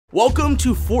Welcome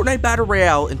to Fortnite Battle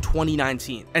Royale in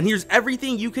 2019, and here's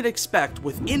everything you can expect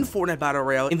within Fortnite Battle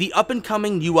Royale in the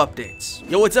up-and-coming new updates.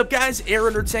 Yo, what's up guys?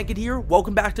 iTankidYT here.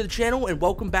 Welcome back to the channel, and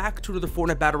welcome back to another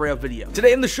Fortnite Battle Royale video.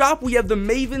 Today in the shop, we have the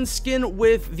Maven skin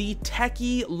with the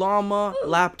Techie Llama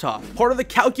laptop, part of the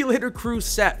Calculator Crew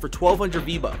set for 1200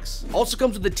 V-Bucks. Also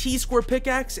comes with the T-Square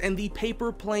pickaxe and the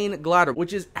Paper Plane glider,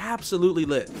 which is absolutely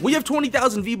lit. We have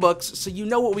 20,000 V-Bucks, so you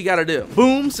know what we gotta do.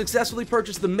 Boom, successfully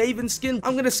purchased the Maven skin.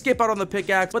 I'm gonna skip out on the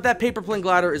pickaxe, but that paper plane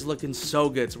glider is looking so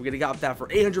good, so we're gonna got that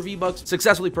for 800 V-Bucks.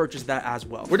 Successfully purchased that as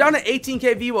well. We're down to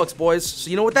 18k V-Bucks, boys, so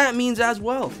you know what that means as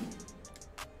well.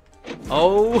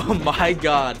 Oh my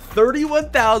god,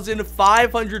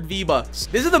 31,500 V-Bucks.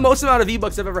 This is the most amount of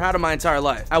V-Bucks I've ever had in my entire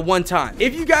life at one time.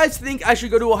 If you guys think I should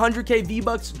go to 100k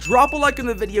V-Bucks, drop a like in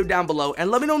the video down below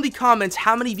and let me know in the comments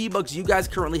how many V-Bucks you guys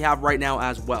currently have right now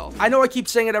as well. I know I keep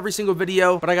saying it every single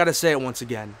video, but I gotta say it once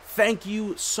again. Thank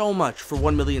you so much for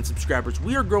 1 million subscribers.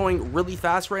 We are growing really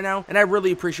fast right now, and I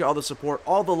really appreciate all the support,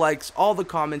 all the likes, all the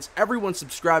comments, everyone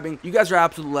subscribing. You guys are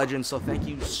absolute legends, so thank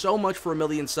you so much for 1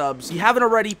 million subs. If you haven't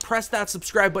already, press that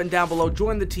subscribe button down below,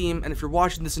 join the team, and if you're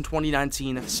watching this in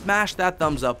 2019, smash that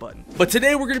thumbs up button. But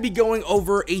today we're going to be going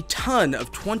over a ton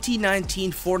of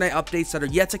 2019 Fortnite updates that are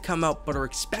yet to come out but are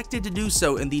expected to do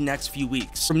so in the next few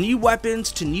weeks. From new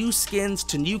weapons to new skins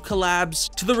to new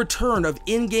collabs to the return of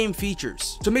in-game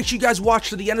features. So make sure you guys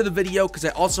watch to the end of the video because I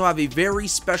also have a very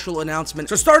special announcement.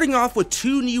 So starting off with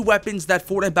two new weapons that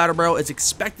Fortnite Battle Royale is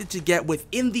expected to get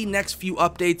within the next few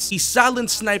updates: the Silent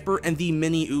Sniper and the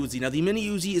Mini Uzi. Now the Mini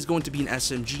Uzi is going to be an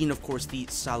SMG, and of course the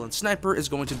Silent Sniper is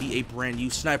going to be a brand new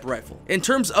sniper rifle. In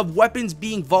terms of weapons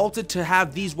being vaulted to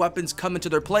have these weapons come into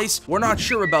their place, we're not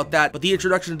sure about that, but the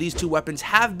introduction of these two weapons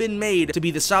have been made to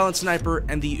be the Silent Sniper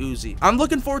and the Uzi. I'm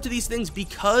looking forward to these things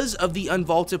because of the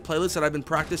unvaulted playlist that I've been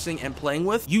practicing and playing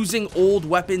with, using old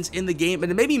weapons in the game,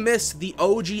 and it made me miss the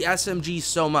OG SMG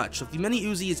so much. So if the Mini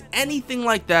Uzi is anything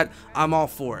like that, I'm all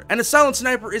for it. And a Silent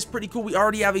Sniper is pretty cool. We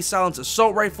already have a Silenced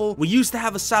Assault Rifle. We used to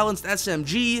have a Silenced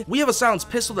SMG. We have a Silenced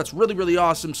Pistol that's really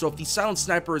awesome. So if the Silent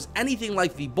Sniper is anything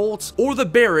like the Bolt or the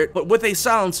Barrett, but with a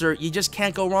silencer, you just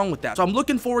can't go wrong with that. So I'm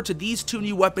looking forward to these two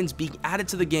new weapons being added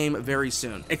to the game very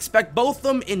soon. Expect both of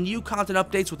them in new content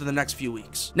updates within the next few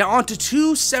weeks. Now on to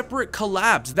two separate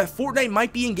collabs that Fortnite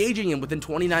might be engaging in within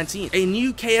 2019. A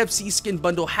new KFC skin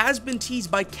bundle has been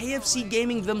teased by KFC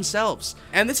Gaming themselves,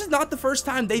 and this is not the first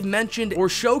time they've mentioned or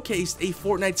showcased a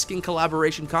Fortnite skin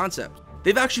collaboration concept.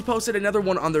 They've actually posted another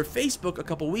one on their Facebook a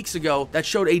couple weeks ago that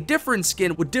showed a different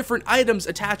skin with different items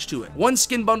attached to it. One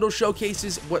skin bundle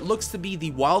showcases what looks to be the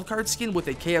wildcard skin with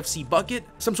a KFC bucket,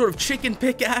 some sort of chicken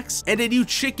pickaxe, and a new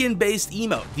chicken-based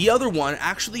emote. The other one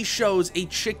actually shows a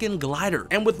chicken glider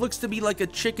and what looks to be like a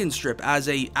chicken strip as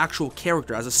a actual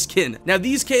character, as a skin. Now,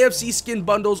 these KFC skin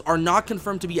bundles are not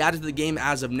confirmed to be added to the game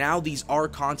as of now. These are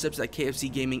concepts that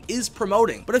KFC Gaming is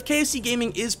promoting. But if KFC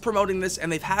Gaming is promoting this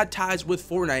and they've had ties with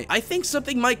Fortnite, I think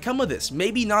something might come of this.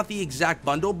 Maybe not the exact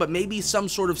bundle, but maybe some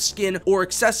sort of skin or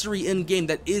accessory in-game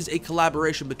that is a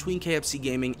collaboration between KFC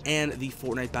Gaming and the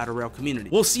Fortnite Battle Royale community.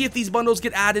 We'll see if these bundles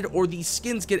get added or these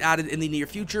skins get added in the near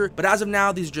future, but as of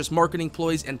now, these are just marketing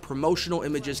ploys and promotional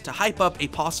images to hype up a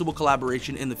possible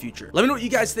collaboration in the future. Let me know what you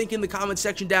guys think in the comment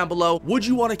section down below. Would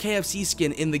you want a KFC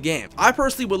skin in the game? I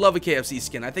personally would love a KFC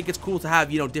skin. I think it's cool to have,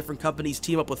 you know, different companies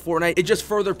team up with Fortnite. It just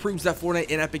further proves that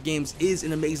Fortnite and Epic Games is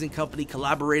an amazing company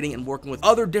collaborating and working with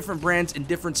other different brands in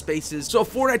different spaces. So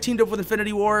if Fortnite teamed up with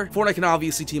Infinity War, Fortnite can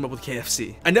obviously team up with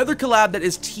KFC. Another collab that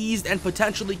is teased and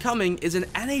potentially coming is an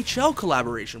NHL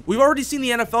collaboration. We've already seen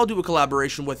the NFL do a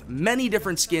collaboration with many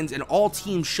different skins, and all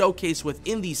teams showcased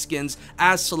within these skins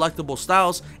as selectable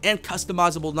styles and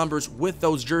customizable numbers with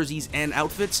those jerseys and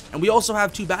outfits. And we also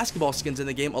have two basketball skins in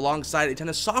the game alongside a ton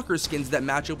of soccer skins that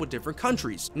match up with different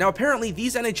countries. Now apparently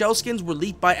these NHL skins were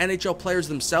leaked by NHL players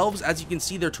themselves. As you can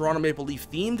see, they're Toronto Maple Leaf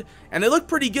themed, and they look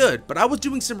pretty good, but I was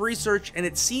doing some research and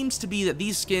it seems to be that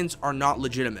these skins are not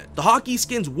legitimate. The hockey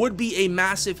skins would be a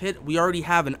massive hit. We already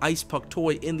have an Ice Puck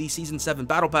toy in the Season 7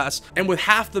 Battle Pass, and with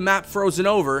half the map frozen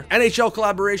over, NHL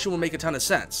collaboration will make a ton of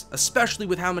sense, especially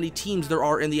with how many teams there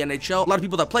are in the NHL. A lot of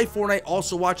people that play Fortnite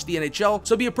also watch the NHL,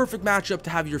 so it'd be a perfect matchup to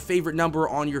have your favorite number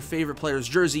on your favorite player's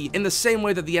jersey in the same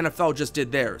way that the NFL just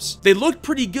did theirs. They looked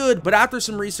pretty good, but after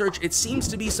some research, it seems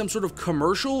to be some sort of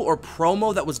commercial or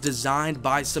promo that was designed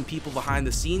by some people people behind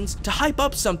the scenes to hype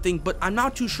up something, but I'm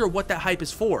not too sure what that hype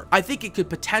is for. I think it could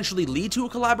potentially lead to a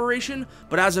collaboration,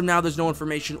 but as of now, there's no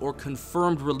information or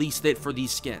confirmed release date for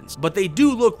these skins. But they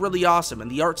do look really awesome,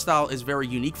 and the art style is very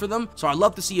unique for them, so I'd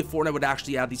love to see if Fortnite would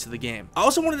actually add these to the game. I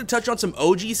also wanted to touch on some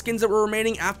OG skins that were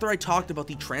remaining after I talked about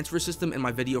the transfer system in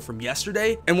my video from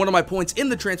yesterday, and one of my points in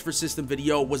the transfer system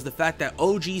video was the fact that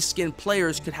OG skin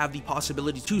players could have the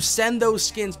possibility to send those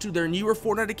skins to their newer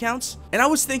Fortnite accounts, and I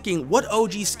was thinking, what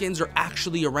OG skins are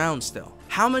actually around still?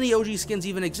 How many OG skins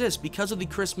even exist? Because of the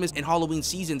Christmas and Halloween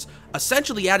seasons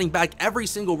essentially adding back every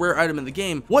single rare item in the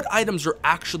game, what items are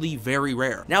actually very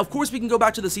rare? Now, of course, we can go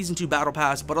back to the Season 2 Battle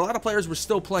Pass, but a lot of players were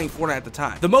still playing Fortnite at the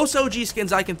time. The most OG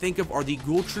skins I can think of are the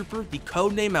Ghoul Trooper, the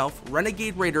Codename Elf,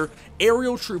 Renegade Raider,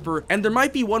 Aerial Trooper, and there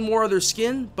might be one more other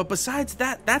skin, but besides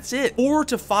that, that's it. 4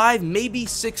 to 5, maybe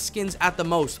 6 skins at the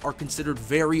most are considered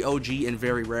very OG and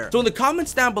very rare. So in the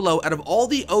comments down below, out of all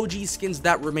the OG skins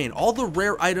that remain, all the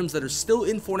rare items that are still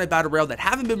in Fortnite Battle Royale that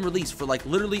haven't been released for like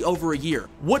literally over a year,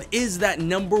 what is that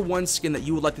 #1 skin that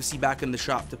you would like to see back in the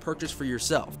shop to purchase for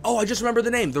yourself? Oh, I just remember the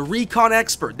name, the Recon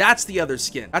Expert. That's the other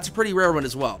skin. That's a pretty rare one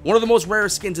as well. One of the most rare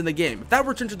skins in the game. If that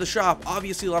returned to the shop,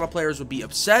 obviously a lot of players would be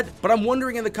upset, but I'm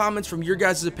wondering in the comments from your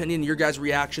guys' opinion, your guys'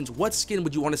 reactions, what skin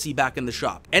would you want to see back in the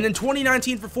shop? And in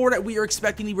 2019 for Fortnite, we are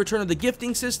expecting the return of the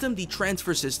gifting system, the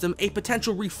transfer system, a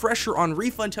potential refresher on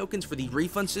refund tokens for the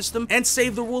refund system, and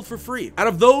save the world for free. Out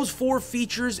of those 4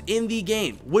 features in the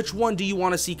game, which one do you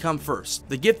want to see come first?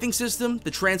 The gifting system,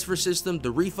 the transfer system,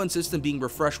 the refund system being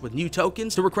refreshed with new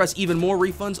tokens to request even more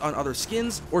refunds on other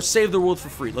skins, or save the world for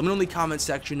free? Let me know in the comment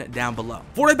section down below.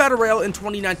 Fortnite Battle Royale in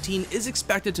 2019 is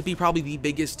expected to be probably the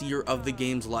biggest year of the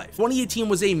game's life. 2018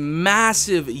 was a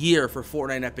massive year for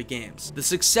Fortnite and Epic Games. The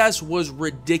success was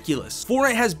ridiculous.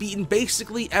 Fortnite has beaten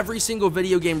basically every single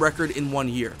video game record in 1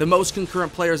 year. The most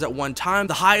concurrent players at one time,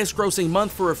 the highest grossing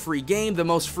month for a free game, the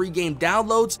most free game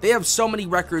downloads. They have so many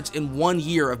records in 1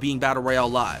 year of being Battle Royale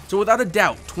live. So without a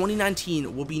doubt,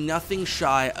 2019 will be nothing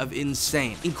shy of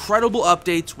insane. Incredible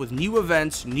updates with new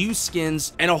events, new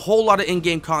skins, and a whole lot of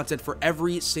in-game content for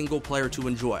every single player to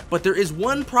enjoy. But there is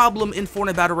one problem in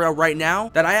Fortnite Battle Royale right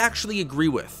now that I actually agree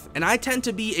with. And I tend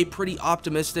to be a pretty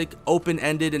optimistic,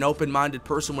 open-ended, and open-minded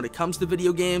person when it comes to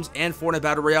video games and Fortnite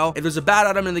Battle Royale. If there's a bad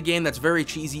item in the game that's very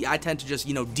cheesy, I tend to just,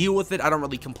 deal with it. I don't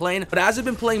really complain. But as I've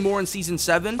been playing more in Season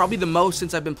 7, probably the most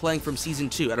since I've been playing from Season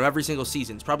 2 out of every single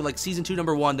season. It's probably like Season 2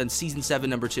 #1, then Season 7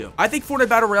 #2. I think Fortnite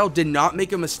Battle Royale did not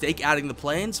make a mistake adding the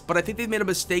planes, but I think they made a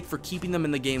mistake for keeping them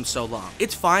in the game so long.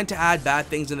 It's fine to add bad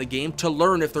things in the game to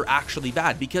learn if they're actually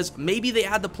bad, because maybe they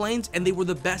add the planes and they were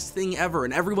the best thing ever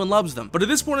and everyone loves them. But at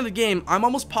this point in the game, I'm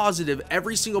almost positive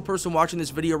every single person watching this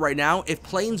video right now, if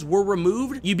planes were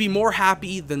removed, you'd be more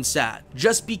happy than sad,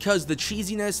 just because the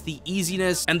cheesiness, the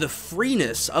easiness, and the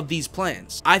freeness of these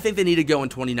planes. I think they need to go in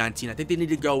 2019. I think they need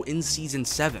to go in Season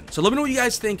 7. So let me know what you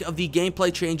guys think of the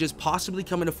gameplay changes possibly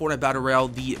coming to Fortnite Battle Royale,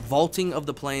 the vaulting of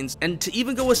the planes, and to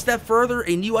even go a step further,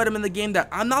 a new item in the game that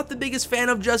I'm not the biggest fan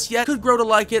of just yet, could grow to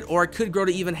like it, or I could grow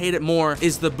to even hate it more,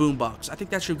 is the boombox. I think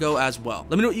that should go as well.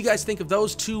 Let me know what you guys think of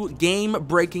those 2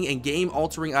 game-breaking and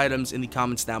game-altering items in the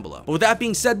comments down below. But with that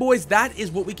being said, boys, that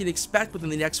is what we can expect within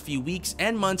the next few weeks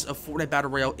and months of Fortnite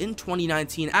Battle Royale in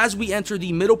 2019 as we enter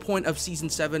the middle point of Season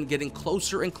 7, getting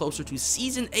closer and closer to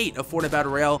Season 8 of Fortnite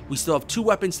Battle Royale. We still have 2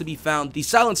 weapons to be found, the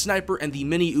Silent Sniper and the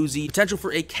Mini Uzi, potential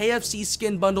for a KFC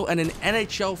skin bundle and an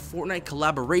NHL Fortnite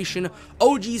collaboration,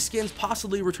 OG skins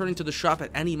possibly returning to the shop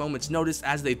at any moment's notice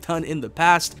as they've done in the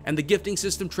past, and the gifting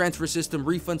system, transfer system,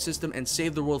 refund system, and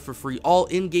save the world for free, all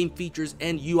in-game features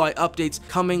and UI updates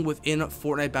coming within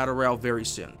Fortnite Battle Royale very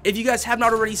soon. If you guys have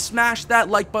not already, smash that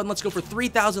like button. Let's go for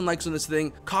 3,000 likes on this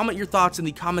thing. Comment your thoughts in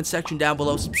the comment section down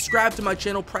below. Subscribe to my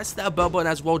channel, press that bell button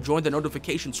as well, join the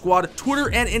notification squad,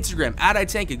 Twitter and Instagram at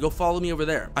iTankid. Go follow me over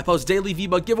there. I post daily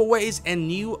V-Buck giveaways and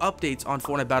new updates on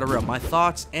Fortnite Battle Royale, my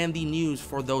thoughts and the news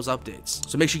for those updates.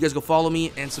 So make sure you guys go follow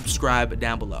me and subscribe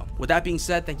down below. With that being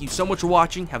said, thank you so much for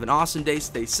watching. Have an awesome day,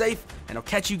 stay safe, and I'll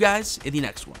catch you guys in the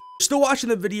next one. Still watching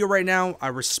the video right now, I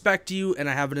respect you, and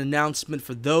I have an announcement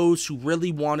for those who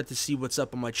really wanted to see what's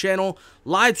up on my channel.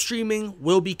 Live streaming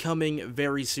will be coming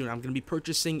very soon. I'm going to be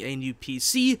purchasing a new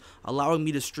PC, allowing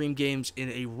me to stream games in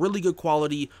a really good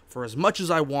quality for as much as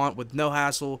I want with no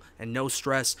hassle and no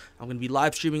stress. I'm going to be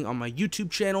live streaming on my YouTube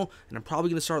channel, and I'm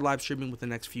probably going to start live streaming within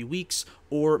the next few weeks,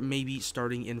 or maybe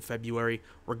starting in February.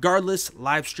 Regardless,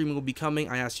 live streaming will be coming.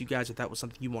 I asked you guys if that was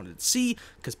something you wanted to see,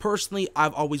 because personally,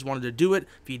 I've always wanted to do it.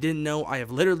 If you didn't didn't know, I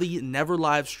have literally never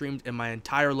live streamed in my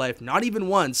entire life, not even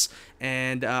once,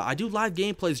 and I do live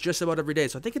gameplays just about every day,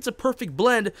 so I think it's a perfect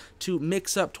blend to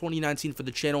mix up 2019 for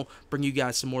the channel, bring you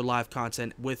guys some more live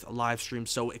content with live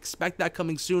streams, so expect that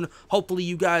coming soon. Hopefully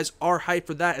you guys are hyped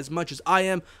for that as much as I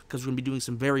am, because we're going to be doing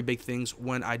some very big things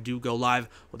when I do go live.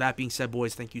 With that being said,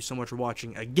 boys, thank you so much for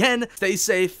watching again. Stay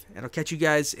safe, and I'll catch you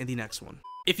guys in the next one.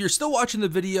 If you're still watching the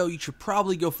video, you should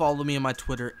probably go follow me on my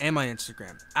Twitter and my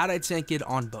Instagram, @iTankid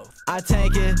on both. I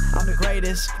tank it, I'm the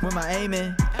greatest, with my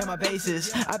aiming and my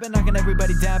bases. I've been knocking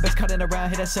everybody down, best cutting around,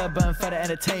 hit that sub button for the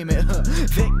entertainment.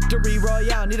 Victory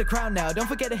Royale, need a crown now. Don't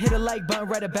forget to hit a like button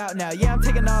right about now. Yeah, I'm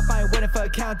taking off, I ain't waiting for a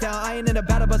countdown. I ain't in a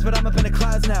battle bus, but I'm up in the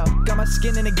clouds now. Got my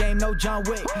skin in the game, no John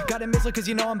Wick. Got a missile cause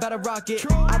you know I'm about to rock it.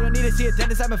 I don't need to see a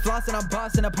dentist, I've been flossing, I'm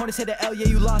bossing. Opponents hit the L, yeah,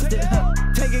 you lost it.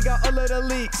 Take it, got all of the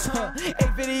leaks.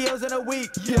 8 videos in a week,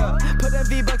 yeah. Put them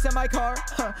V-Bucks in my car,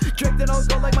 drifting on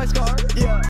gold like my scar, yeah.